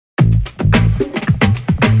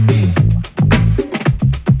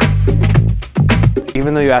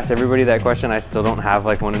Even though you asked everybody that question, I still don't have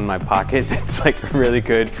like one in my pocket that's like a really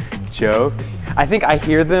good joke. I think I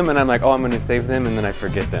hear them and I'm like, oh, I'm gonna save them, and then I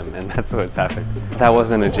forget them, and that's what's happened. That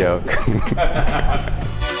wasn't a joke.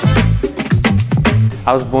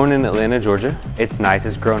 I was born in Atlanta, Georgia. It's nice,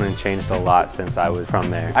 it's grown and changed a lot since I was from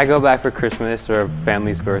there. I go back for Christmas or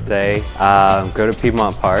family's birthday, go to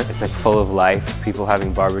Piedmont Park. It's like full of life, people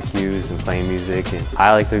having barbecues and playing music. And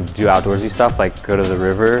I like to do outdoorsy stuff, like go to the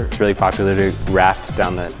river. It's really popular to raft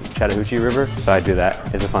down the Chattahoochee River, so I do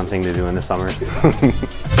that. It's a fun thing to do in the summer.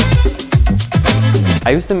 I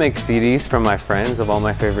used to make CDs from my friends of all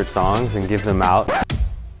my favorite songs and give them out.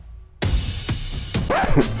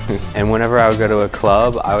 And whenever I would go to a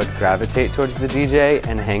club, I would gravitate towards the DJ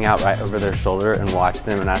and hang out right over their shoulder and watch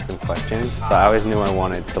them and ask them questions. So I always knew I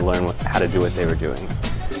wanted to learn how to do what they were doing.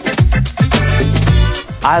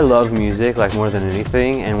 I love music like more than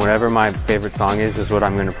anything, and whatever my favorite song is what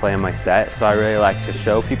I'm going to play in my set. So I really like to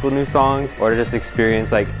show people new songs or to just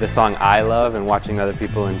experience like the song I love and watching other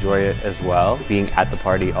people enjoy it as well. Being at the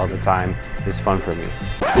party all the time is fun for me.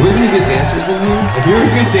 Are we any good dancers in here? If you're a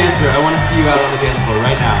good dancer, I want to see you out on the dance floor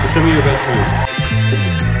right now. Show me your best moves.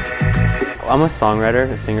 I'm a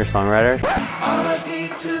songwriter, a singer-songwriter.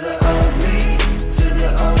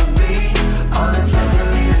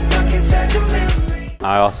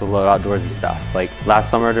 I also love outdoorsy stuff. Like last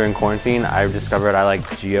summer during quarantine, I discovered I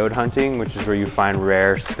like geode hunting, which is where you find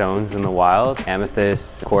rare stones in the wild.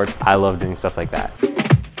 Amethyst, quartz. I love doing stuff like that.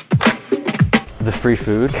 The free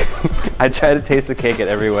food. I try to taste the cake at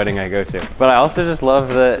every wedding I go to. But I also just love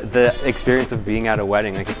the experience of being at a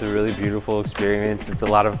wedding. Like it's a really beautiful experience. It's a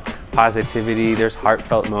lot of positivity. There's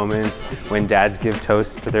heartfelt moments when dads give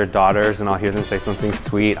toasts to their daughters and I'll hear them say something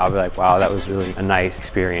sweet. I'll be like, wow, that was really a nice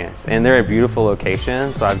experience. And they're at beautiful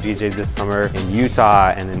locations. So I've DJ'd this summer in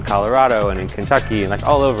Utah and in Colorado and in Kentucky and like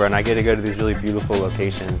all over. And I get to go to these really beautiful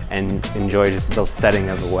locations and enjoy just the setting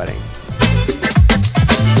of the wedding.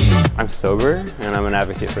 I'm sober and I'm an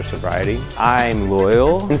advocate for sobriety. I'm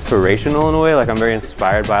loyal, inspirational in a way, like I'm very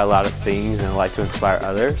inspired by a lot of things and I like to inspire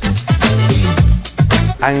others.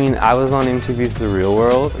 I mean, I was on MTV's The Real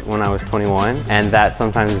World when I was 21, and that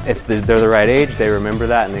sometimes, if they're the right age, they remember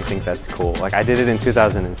that and they think that's cool. Like I did it in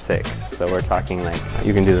 2006, so we're talking like,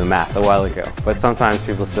 you can do the math, a while ago. But sometimes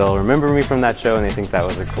people still remember me from that show and they think that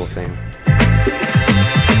was a cool thing.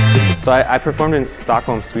 So I performed in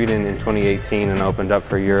Stockholm, Sweden in 2018 and opened up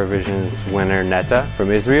for Eurovision's winner Netta from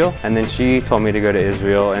Israel. And then she told me to go to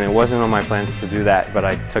Israel, and it wasn't on my plans to do that, but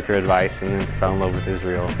I took her advice and then fell in love with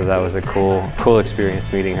Israel. So that was a cool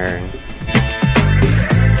experience meeting her.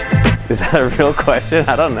 Is that a real question?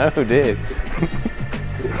 I don't know who did. All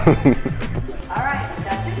right,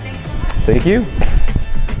 that's it. Thanks so much. Thank you.